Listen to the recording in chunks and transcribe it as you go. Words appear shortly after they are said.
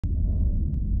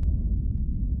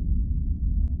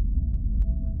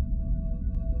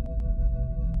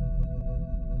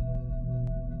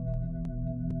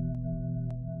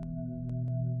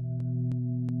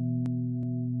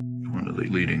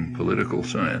leading political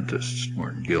scientists,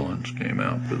 Martin Gilens, came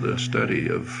out with a study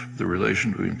of the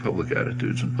relation between public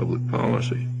attitudes and public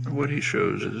policy. And what he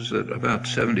shows is that about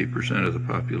 70% of the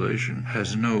population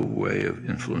has no way of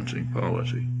influencing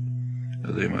policy.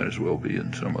 They might as well be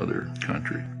in some other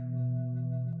country.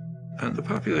 And the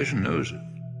population knows it.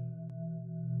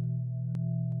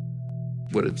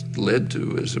 What it's led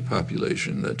to is a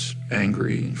population that's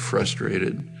angry,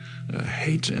 frustrated,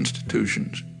 hates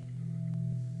institutions.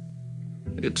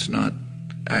 It's not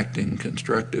acting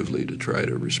constructively to try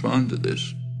to respond to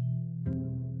this.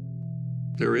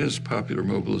 There is popular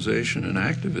mobilization and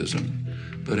activism,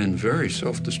 but in very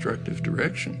self-destructive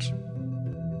directions.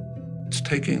 It's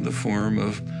taking the form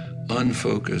of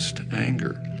unfocused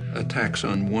anger, attacks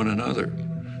on one another,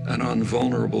 and on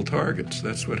vulnerable targets.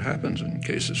 That's what happens in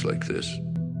cases like this.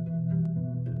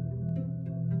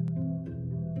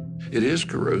 It is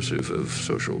corrosive of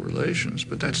social relations,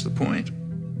 but that's the point.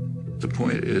 The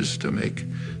point is to make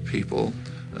people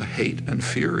hate and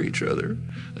fear each other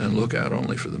and look out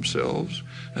only for themselves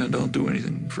and don't do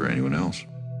anything for anyone else.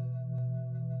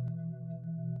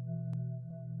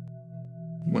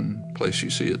 One place you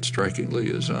see it strikingly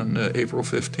is on April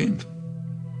 15th.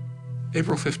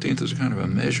 April 15th is kind of a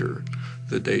measure,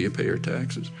 the day you pay your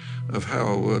taxes, of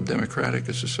how democratic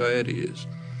a society is.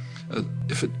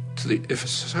 If a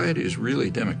society is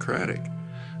really democratic,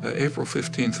 April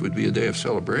 15th would be a day of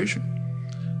celebration.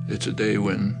 It's a day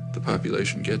when the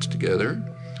population gets together,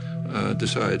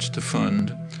 decides to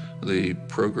fund the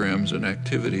programs and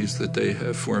activities that they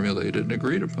have formulated and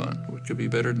agreed upon. What could be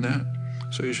better than that?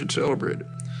 So you should celebrate it.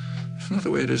 It's not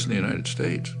the way it is in the United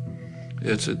States.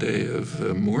 It's a day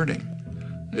of mourning.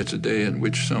 It's a day in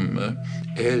which some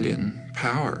alien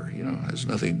power, has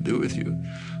nothing to do with you,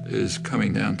 is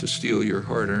coming down to steal your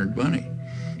hard-earned money,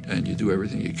 and you do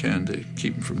everything you can to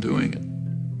keep them from doing it.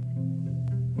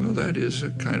 Well, that is a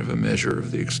kind of a measure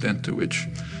of the extent to which,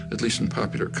 at least in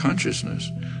popular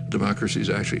consciousness, democracy is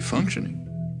actually functioning.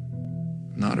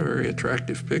 Not a very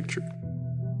attractive picture.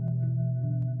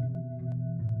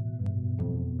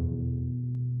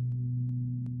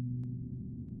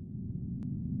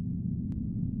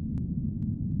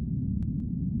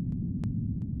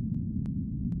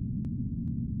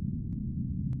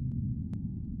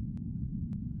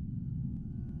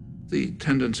 The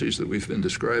tendencies that we've been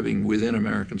describing within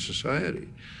American society,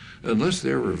 unless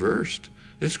they're reversed,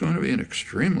 it's going to be an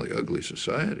extremely ugly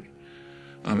society.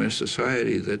 A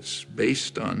society that's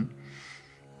based on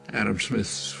Adam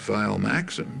Smith's vile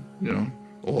maxim,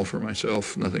 all for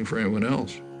myself, nothing for anyone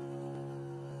else.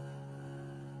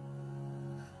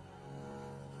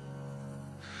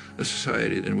 A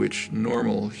society in which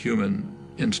normal human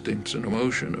instincts and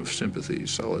emotion of sympathy,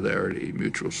 solidarity,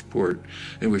 mutual support,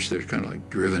 in which they're kind of like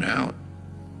driven out.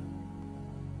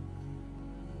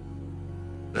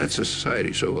 That's a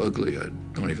society so ugly, I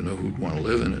don't even know who'd want to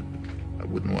live in it. I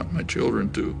wouldn't want my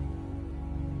children to.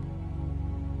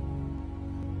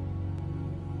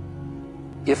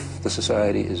 If the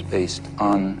society is based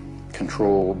on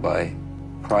control by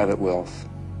private wealth,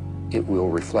 it will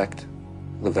reflect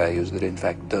the values that it in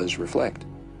fact does reflect.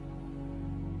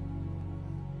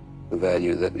 The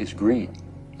value that is greed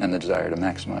and the desire to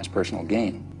maximize personal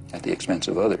gain at the expense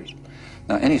of others.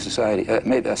 Now, any society,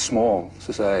 maybe a small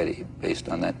society based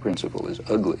on that principle is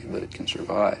ugly, but it can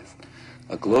survive.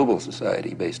 A global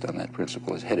society based on that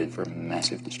principle is headed for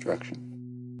massive destruction.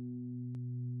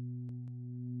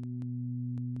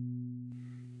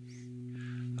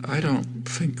 I don't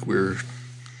think we're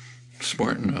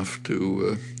smart enough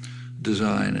to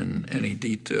design in any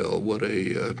detail what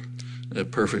a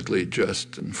perfectly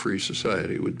just and free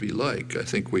society would be like. I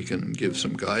think we can give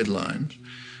some guidelines,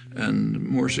 and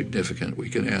more significant, we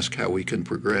can ask how we can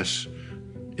progress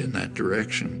in that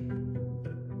direction.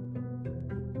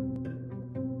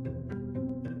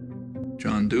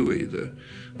 John Dewey, the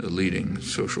leading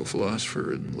social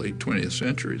philosopher in the late 20th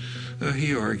century,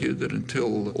 he argued that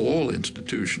until all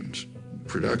institutions,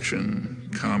 production,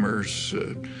 commerce,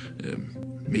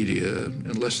 media,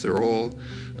 unless they're all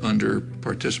under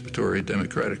participatory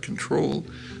democratic control,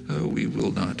 we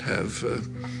will not have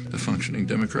a functioning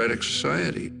democratic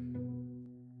society.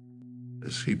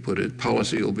 As he put it,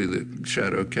 policy will be the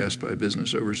shadow cast by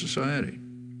business over society.